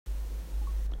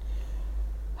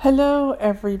Hello,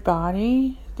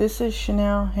 everybody. This is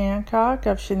Chanel Hancock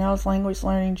of Chanel's Language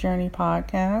Learning Journey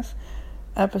podcast,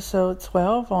 episode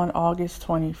 12 on August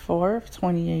 24th,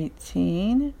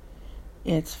 2018.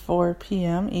 It's 4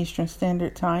 p.m. Eastern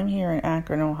Standard Time here in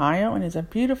Akron, Ohio, and it's a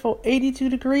beautiful 82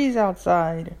 degrees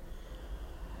outside.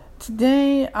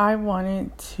 Today, I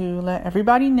wanted to let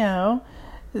everybody know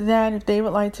that if they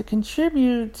would like to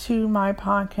contribute to my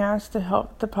podcast to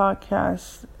help the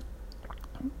podcast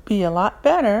be a lot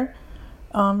better,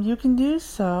 you can do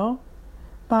so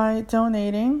by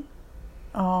donating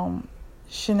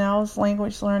Chanel's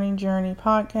Language Learning Journey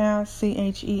podcast,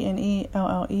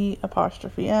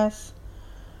 CHENELLE''S,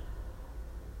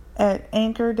 at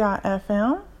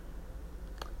anchor.fm,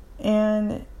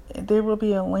 and there will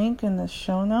be a link in the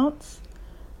show notes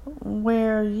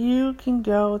where you can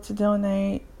go to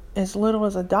donate as little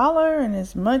as $1 and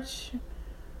as much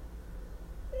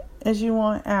as you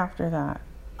want after that.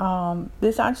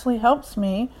 This actually helps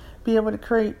me be able to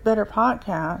create better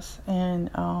podcasts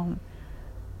and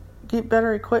get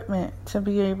better equipment to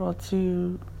be able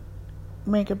to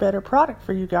make a better product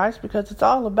for you guys, because it's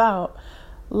all about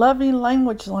loving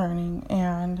language learning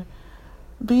and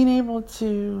being able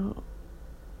to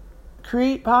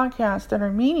create podcasts that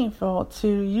are meaningful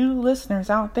to you listeners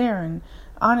out there. And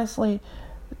honestly,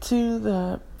 to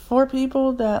the 4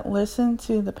 people that listen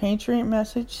to the Patriot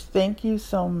message, thank you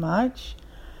so much.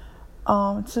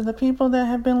 To the people that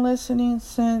have been listening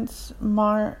since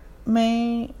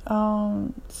May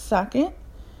 2nd,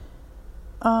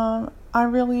 I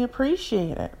really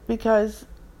appreciate it, because,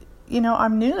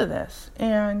 I'm new to this,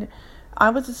 and I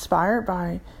was inspired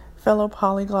by fellow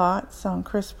polyglots,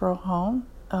 Chris Broholm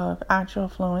of Actual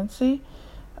Fluency,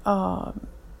 Ollie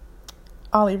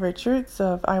Richards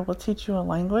of I Will Teach You a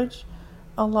Language,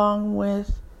 along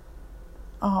with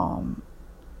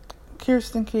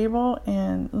Kirsten Cable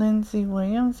and Lindsay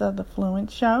Williams of The Fluent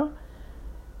Show,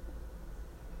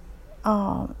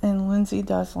 and Lindsay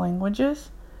Does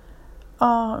Languages,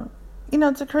 to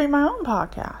create my own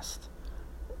podcast.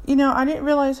 I didn't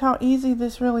realize how easy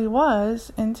this really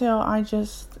was until I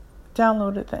just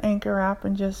downloaded the Anchor app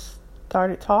and just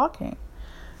started talking.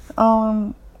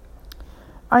 I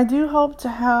do hope to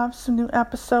have some new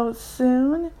episodes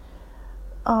soon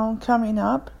coming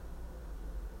up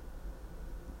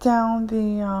down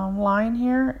the line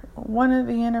here. One of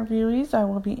the interviewees I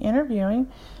will be interviewing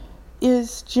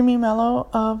is Jimmy Mello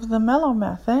of the Mello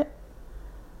Method.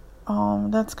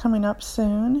 That's coming up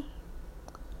soon,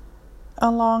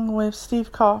 along with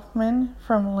Steve Kaufman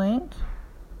from Link,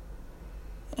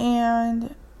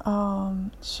 and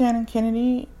Shannon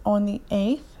Kennedy on the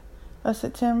 8th of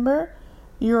September,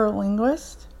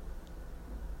 Eurolinguist.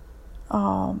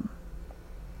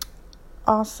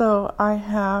 Also, I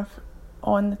have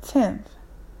on the 10th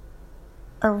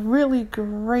a really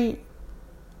great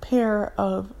pair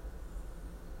of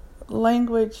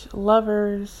language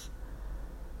lovers.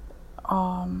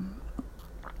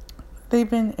 They've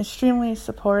been extremely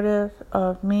supportive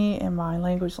of me and my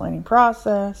language learning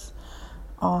process.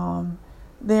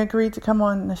 They agreed to come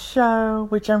on the show,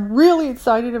 which I'm really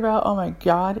excited about. Oh my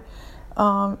God.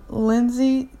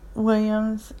 Lindsay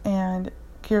Williams and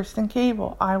Kirsten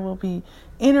Cable. I will be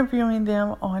interviewing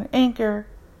them on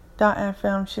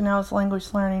anchor.fm, Chanel's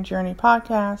Language Learning Journey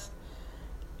podcast,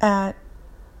 at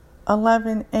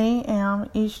 11 a.m.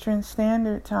 Eastern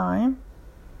Standard Time,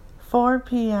 4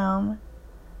 p.m.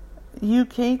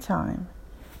 UK time.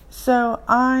 So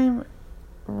I'm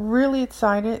really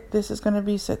excited. This is going to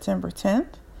be September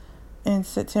 10th. And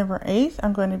September 8th,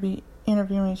 I'm going to be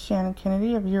interviewing Shannon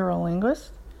Kennedy of Eurolinguist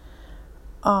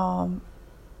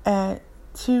at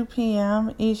 2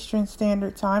 p.m. Eastern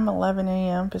Standard Time, 11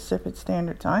 a.m. Pacific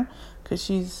Standard Time, because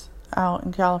she's out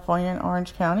in California in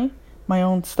Orange County, my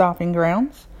own stopping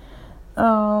grounds.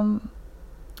 So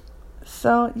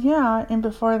yeah, and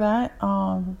before that,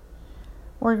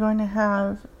 we're going to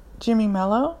have Jimmy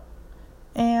Mello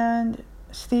and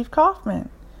Steve Kaufman.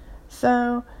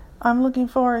 So I'm looking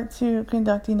forward to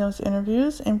conducting those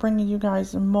interviews and bringing you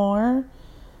guys more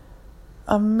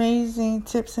amazing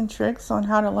tips and tricks on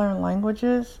how to learn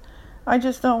languages. I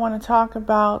just don't want to talk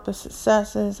about the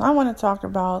successes. I want to talk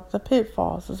about the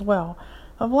pitfalls as well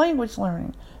of language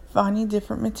learning, finding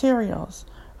different materials.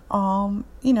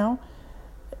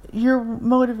 You're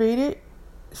motivated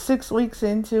 6 weeks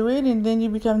into it, and then you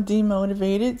become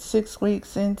demotivated 6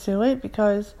 weeks into it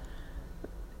because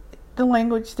the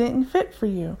language didn't fit for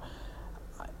you.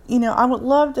 I would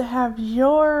love to have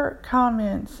your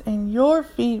comments and your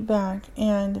feedback,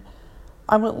 and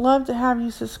I would love to have you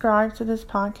subscribe to this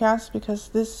podcast, because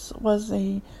this was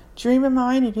a dream of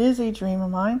mine. It is a dream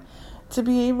of mine to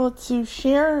be able to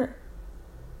share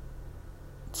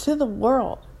to the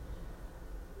world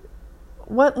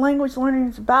what language learning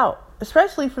is about,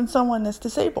 especially from someone that's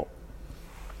disabled.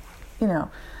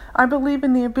 I believe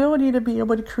in the ability to be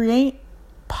able to create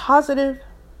positive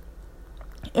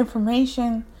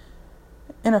information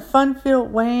in a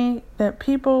fun-filled way that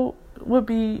people would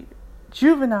be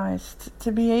juvenized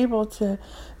to be able to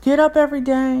get up every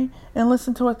day and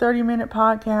listen to a 30-minute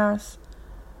podcast,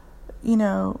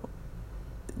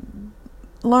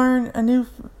 learn a new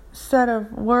set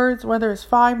of words, whether it's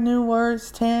 5 new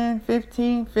words, 10,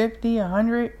 15, 50,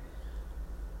 100.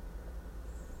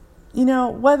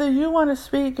 Whether you want to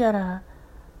speak at a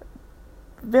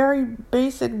very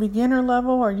basic beginner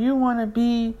level or you want to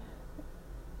be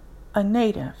a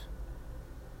native,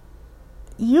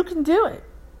 you can do it.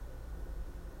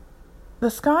 The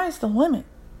sky's the limit.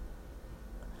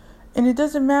 And it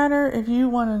doesn't matter if you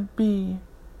want to be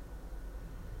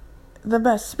the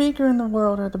best speaker in the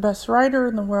world or the best writer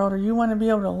in the world, or you want to be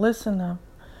able to listen to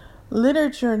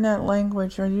literature in that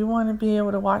language, or you want to be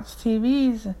able to watch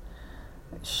TV's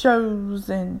shows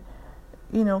and,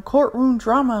 courtroom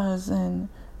dramas and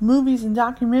movies and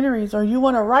documentaries, or you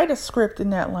want to write a script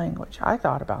in that language. I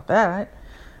thought about that,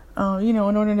 in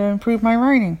order to improve my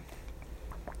writing.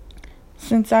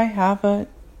 Since I have a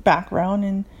background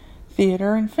in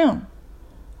theater and film,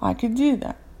 I could do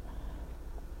that.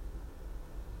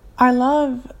 I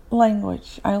love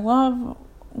language. I love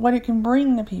what it can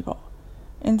bring to people.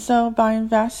 And so by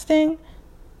investing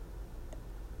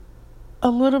a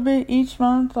little bit each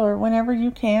month or whenever you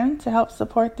can to help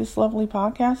support this lovely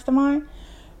podcast of mine,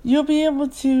 you'll be able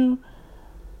to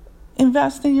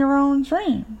invest in your own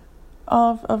dream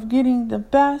of getting the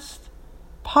best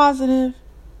positive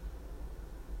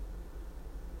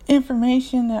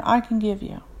information that I can give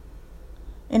you.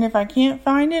 And if I can't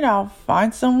find it, I'll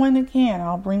find someone that can.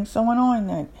 I'll bring someone on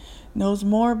that knows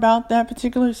more about that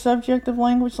particular subject of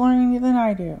language learning than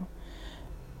I do.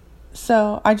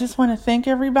 So I just want to thank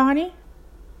everybody.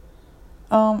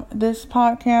 This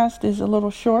podcast is a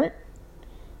little short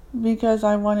because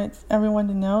I wanted everyone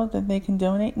to know that they can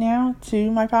donate now to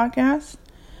my podcast.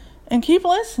 And keep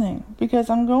listening because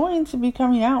I'm going to be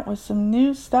coming out with some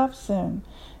new stuff soon.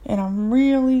 And I'm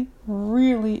really,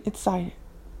 really excited.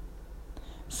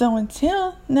 So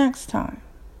until next time,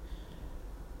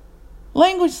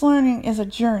 language learning is a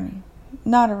journey,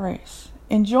 not a race.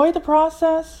 Enjoy the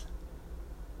process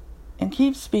and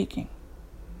keep speaking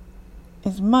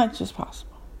as much as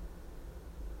possible.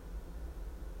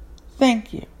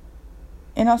 Thank you.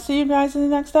 And I'll see you guys in the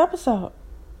next episode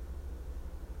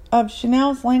of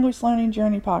Chanel's Language Learning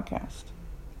Journey podcast.